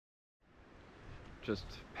just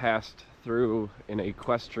passed through an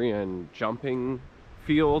equestrian jumping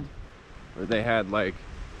field where they had like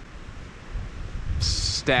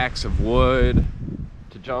stacks of wood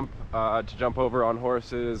to jump over on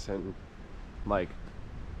horses, and like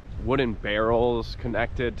wooden barrels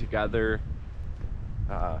connected together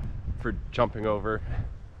for jumping over.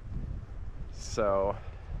 So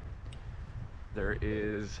there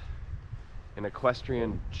is an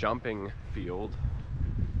equestrian jumping field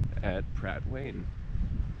at Pratt.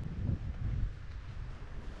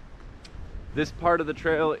 This part of the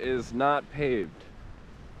trail is not paved,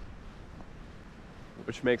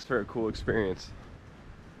 which makes for a cool experience.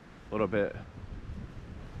 A little bit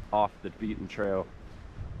off the beaten trail.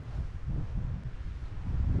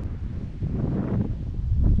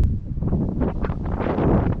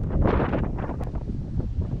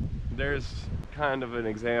 There's kind of an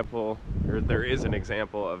example, or there is an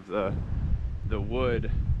example of the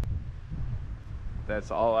wood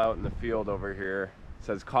that's all out in the field over here. It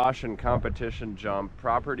says caution, competition jump,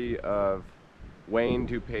 property of Wayne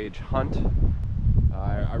DuPage Hunt.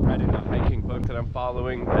 I read in a hiking book that I'm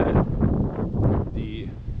following that the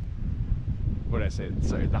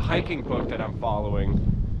hiking book that I'm following,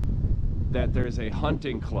 that there's a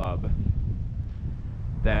hunting club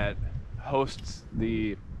that hosts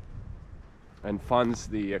and funds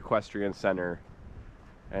the equestrian center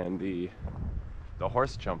and the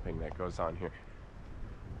horse jumping that goes on here.